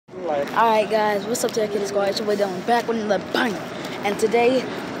Alright guys, what's up to Kid Squad? It's your boy Dylan, back with another bang. And today,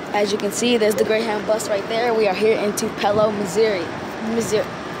 as you can see, there's the Greyhound bus right there. We are here in Tupelo, Missouri.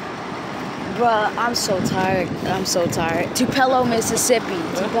 Bruh, I'm so tired. Tupelo, Mississippi.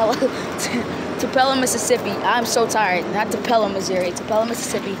 Tupelo, Mississippi. I'm so tired. Not Tupelo, Missouri. Tupelo,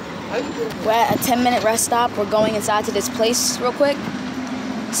 Mississippi. We're at a 10-minute rest stop. We're going inside to this place real quick.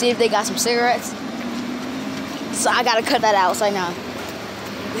 See if they got some cigarettes. So I gotta cut that out right now.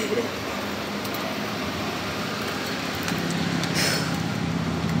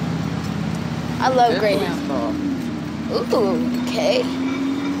 I love Greyhound. Ooh, okay.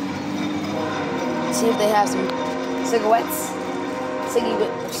 See if they have some cigarettes.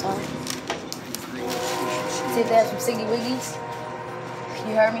 Sorry. See if they have some Siggy Wiggies.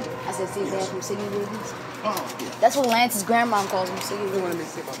 You heard me? I said see if they have some Siggy Wiggies. Oh, yeah. That's what Lance's grandma calls them, Siggy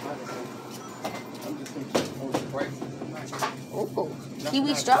Wiggies. Ooh,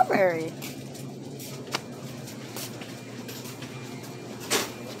 kiwi strawberry.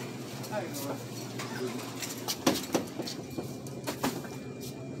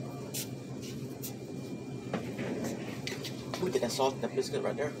 We get that sauce, that biscuit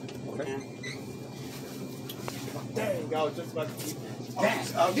right there. Okay. Dang, I was just about to eat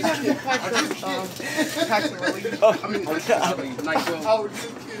that. You got to pack some relief. I mean, NyQuil. Oh,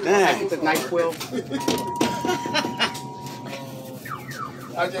 dang. The NyQuil.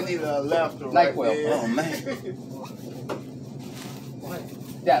 I just need a laughter right there. Oh, man. What?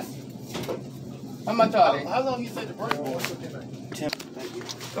 Yes. How much are they? How long you said the break was? 10. Thank you.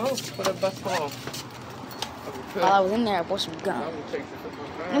 Go for the bus home. While I was in there, I bought some gum.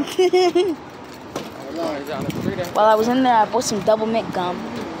 While I was in there, I bought some double mint gum.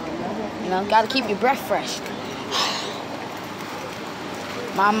 You know, gotta keep your breath fresh.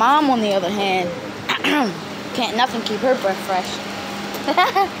 My mom, on the other hand, can't nothing keep her breath fresh.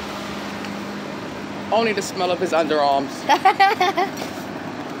 Only the smell of his underarms.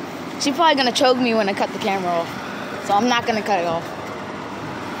 She's probably gonna choke me when I cut the camera off, so I'm not gonna cut it off.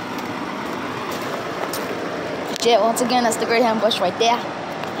 Yeah, once again, that's the Greyhound bus right there.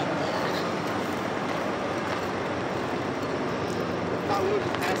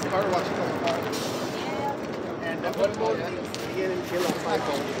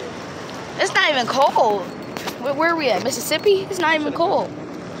 It's not even cold. Where are we at? Mississippi? It's not even cold.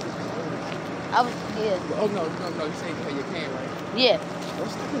 Yeah. Oh, no, you say you can, right? Yeah.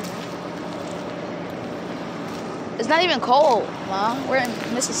 It's not even cold, Mom. We're in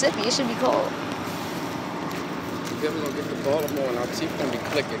Mississippi. It should be cold. Then we're going to get the Baltimore and our teeth going to be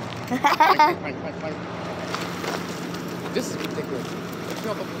clicking. This is ridiculous. You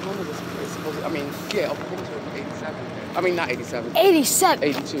know, Oklahoma was supposed to, Oklahoma was 87. I mean, not 87. 87.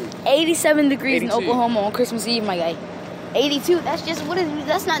 82. 87 degrees 82. in Oklahoma on Christmas Eve, my guy. 82. That's just,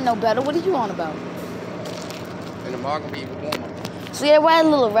 that's not no better. What are you on about? And tomorrow going to be even warmer. So yeah, we're at a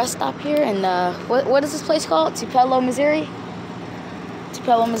little rest stop here, and what is this place called? Tupelo, Missouri?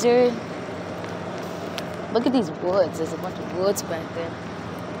 Tupelo, Missouri. Look at these woods. There's a bunch of woods back there.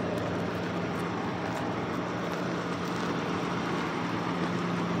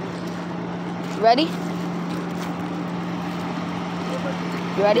 You ready?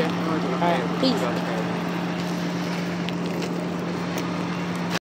 You ready? All right, peace.